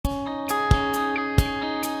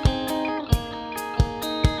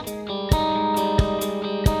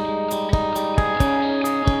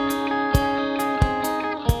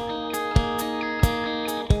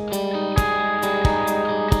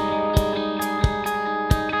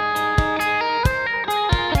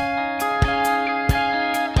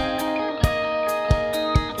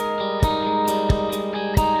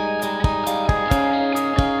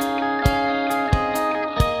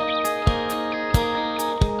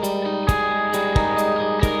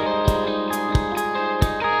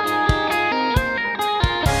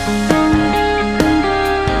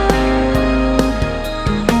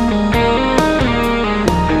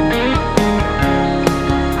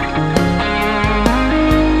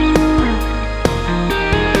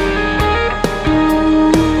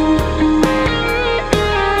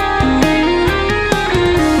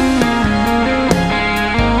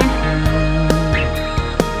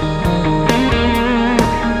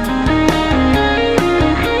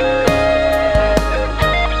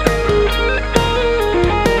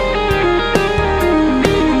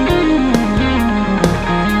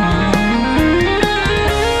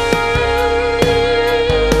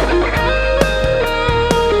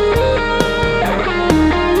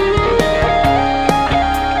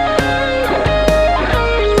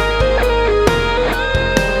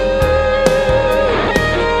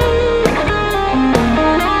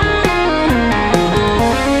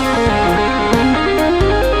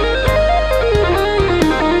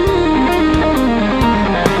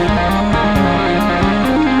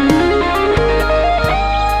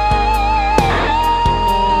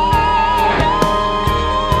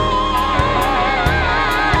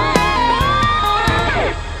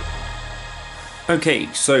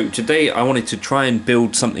Okay, so today I wanted to try and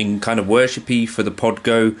build something kind of worshipy for the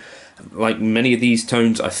Podgo. Like many of these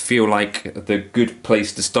tones, I feel like the good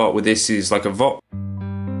place to start with this is like a Vox.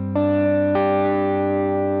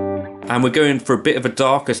 And we're going for a bit of a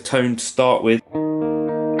darker tone to start with.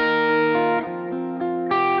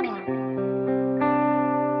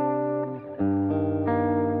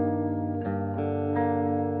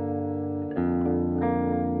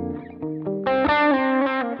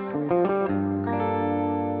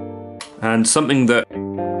 And something that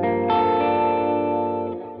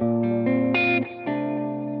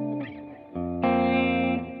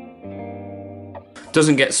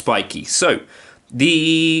doesn't get spiky. So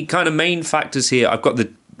the kind of main factors here, I've got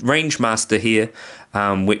the range master here,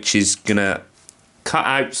 which is gonna cut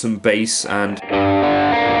out some bass and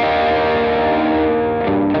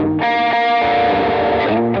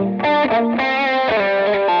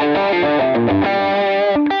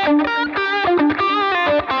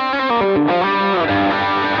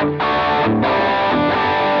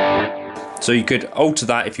so you could alter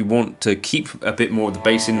that if you want to keep a bit more of the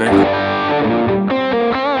bass in there.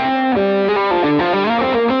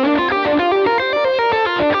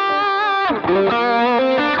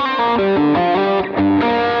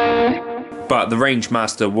 But the Range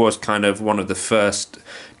Master was kind of one of the first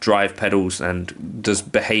drive pedals and does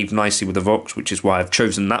behave nicely with the Vox, which is why I've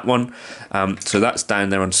chosen that one. So that's down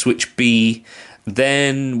there on switch B.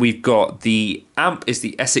 Then we've got the amp is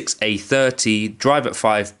the Essex A30, drive at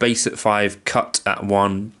 5, bass at 5, cut at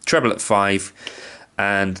 1, treble at 5,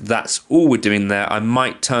 and that's all we're doing there. I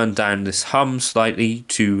might turn down this hum slightly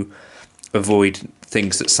to avoid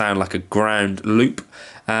things that sound like a ground loop.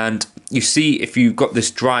 And you see, if you've got this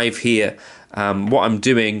drive here, what I'm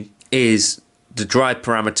doing is the drive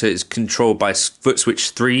parameter is controlled by foot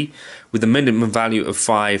switch 3 with a minimum value of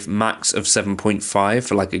 5, max of 7.5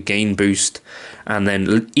 for like a gain boost, and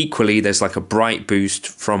then equally there's like a bright boost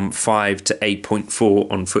from 5 to 8.4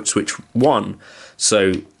 on foot switch 1.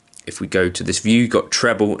 So if we go to this view, you've got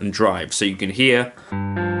treble and drive, so you can hear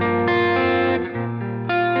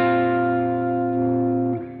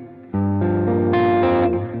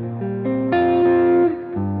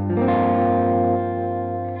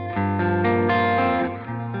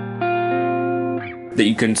that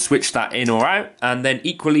you can switch that in or out. And then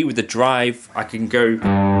equally with the drive, I can go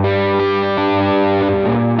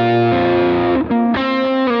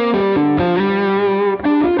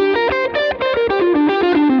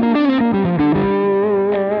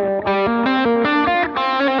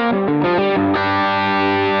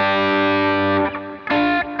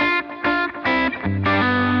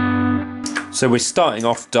so we're starting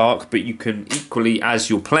off dark, but you can equally, as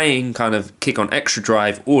you're playing, kind of kick on extra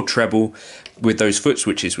drive or treble with those foot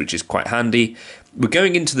switches, which is quite handy. We're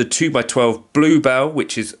going into the 2x12 Bluebell,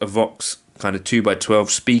 which is a Vox kind of 2x12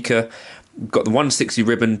 speaker. We've got the 160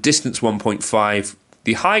 ribbon, distance 1.5,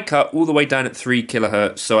 the high cut all the way down at 3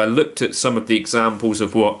 kHz. So I looked at some of the examples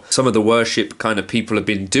of what some of the worship kind of people have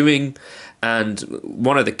been doing. And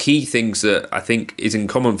one of the key things that I think is in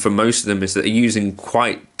common for most of them is that they're using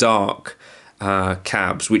quite dark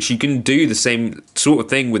cabs, which you can do the same sort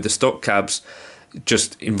of thing with the stock cabs,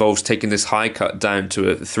 just involves taking this high cut down to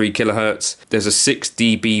a 3 kHz. There's a 6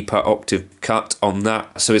 dB per octave cut on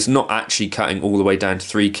that, so it's not actually cutting all the way down to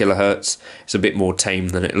 3 kHz. It's a bit more tame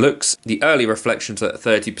than it looks. The early reflections are at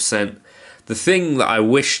 30%. The thing that I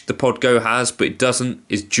wish the Podgo has, but it doesn't,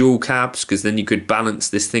 is dual cabs, because then you could balance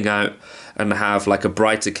this thing out and have like a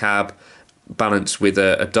brighter cab balanced with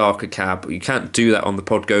a darker cab. You can't do that on the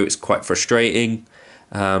Podgo. It's quite frustrating.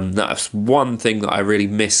 That's one thing that I really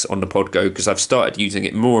miss on the Podgo, because I've started using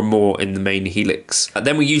it more and more in the main Helix. And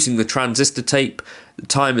then we're using the transistor tape. The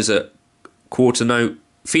time is a quarter note,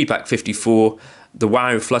 feedback 54, the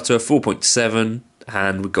wow flutter 4.7,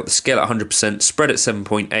 and we've got the scale at 100%, spread at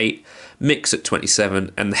 7.8, mix at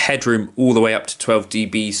 27, and the headroom all the way up to 12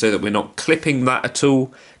 dB so that we're not clipping that at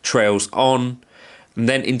all. Trails on. And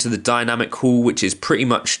then into the dynamic hall, which is pretty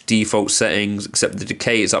much default settings, except the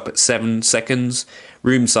decay is up at 7 seconds,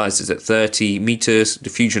 room size is at 30 meters,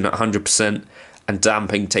 diffusion at 100%, and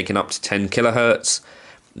damping taken up to 10 kilohertz.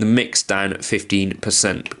 The mix down at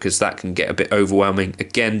 15%, because that can get a bit overwhelming.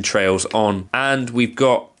 Again, trails on. And we've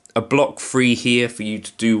got a block free here for you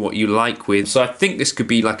to do what you like with. So I think this could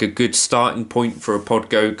be like a good starting point for a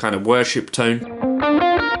Podgo kind of worship tone.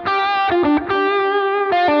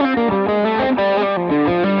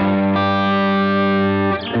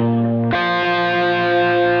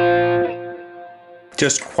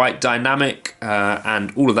 Just quite dynamic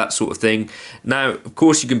and all of that sort of thing. Now, of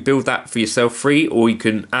course, you can build that for yourself free, or you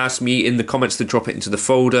can ask me in the comments to drop it into the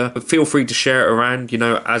folder. But feel free to share it around, you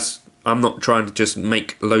know, as I'm not trying to just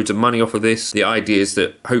make loads of money off of this. The idea is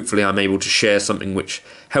that hopefully I'm able to share something which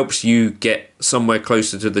helps you get somewhere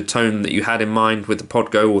closer to the tone that you had in mind with the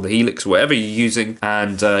Podgo or the Helix, whatever you're using.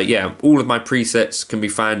 And yeah, all of my presets can be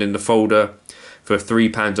found in the folder for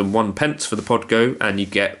 £3.01 for the Podgo, and you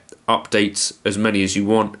get updates as many as you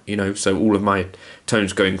want, you know, so all of my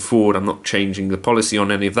tones going forward, I'm not changing the policy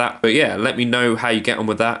on any of that. But yeah, let me know how you get on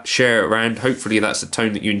with that, share it around. Hopefully that's a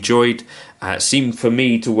tone that you enjoyed. It seemed for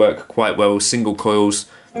me to work quite well, single coils.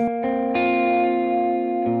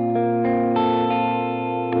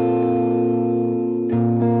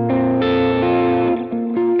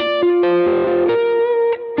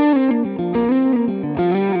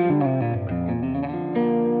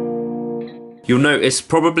 You'll notice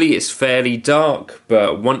probably it's fairly dark,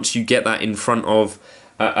 but once you get that in front of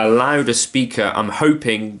a louder speaker, I'm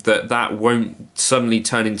hoping that that won't suddenly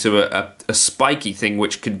turn into a spiky thing,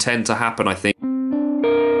 which can tend to happen, I think.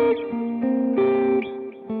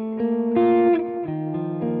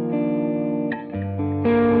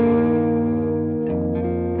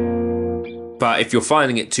 But if you're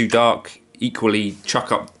finding it too dark, equally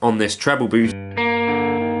chuck up on this treble boost.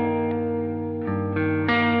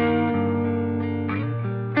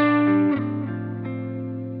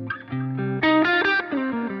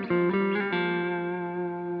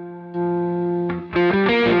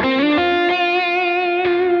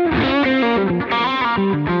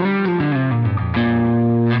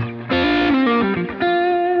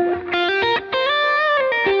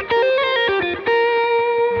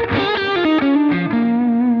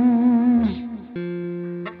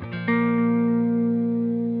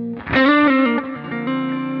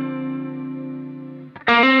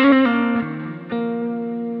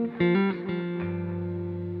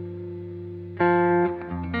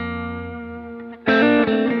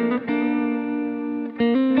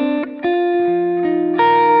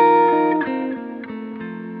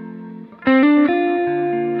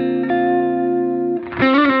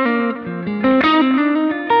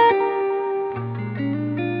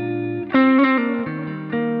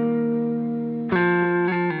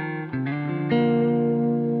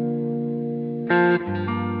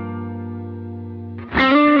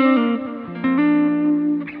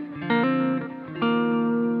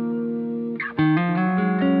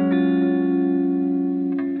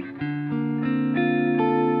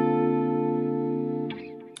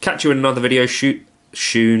 Catch you in another video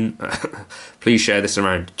soon. Please share this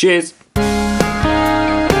around. Cheers.